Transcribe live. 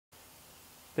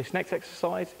This next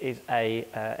exercise is a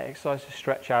exercise to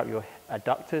stretch out your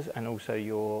adductors and also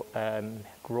your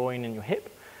groin and your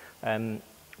hip.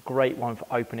 Great one for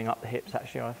opening up the hips,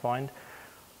 actually, I find.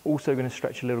 Also going to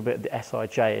stretch a little bit of the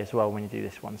SIJ as well when you do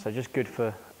this one. So just good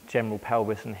for general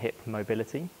pelvis and hip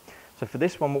mobility. So for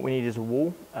this one, what we need is a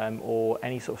wall or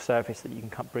any sort of surface that you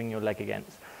can bring your leg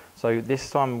against. So this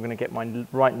time I'm going to get my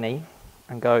right knee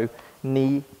and go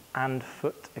knee and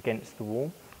foot against the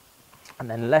wall. And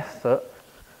then left foot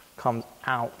comes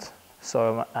out,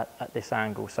 so I'm at this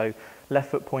angle. So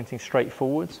left foot pointing straight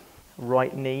forwards,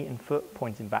 right knee and foot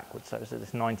pointing backwards. So it's at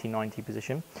this 90-90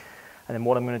 position. And then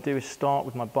what I'm going to do is start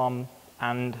with my bum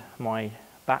and my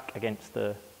back against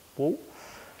the wall.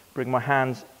 Bring my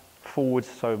hands forwards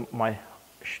so my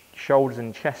shoulders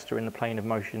and chest are in the plane of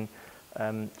motion,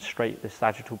 straight, the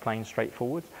sagittal plane straight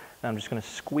forwards. And I'm just going to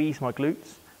squeeze my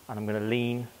glutes and I'm going to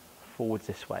lean forwards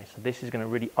this way. So this is going to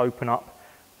really open up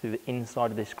through the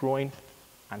inside of this groin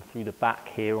and through the back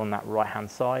here on that right hand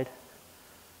side.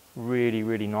 Really,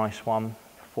 really nice one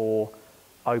for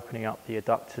opening up the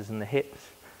adductors and the hips.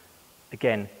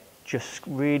 Again, just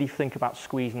really think about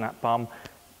squeezing that bum,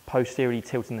 posteriorly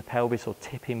tilting the pelvis or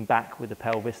tipping back with the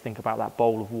pelvis. Think about that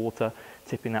bowl of water,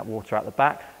 tipping that water out the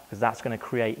back, because that's going to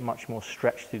create much more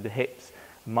stretch through the hips,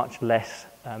 much less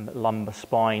lumbar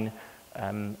spine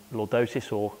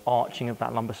lordosis or arching of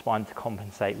that lumbar spine to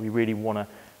compensate. We really want to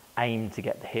aim to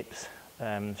get the hips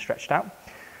stretched out.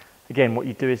 Again, what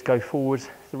you do is go forward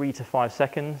 3 to 5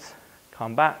 seconds,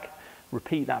 come back,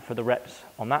 repeat that for the reps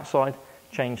on that side,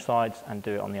 change sides and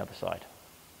do it on the other side.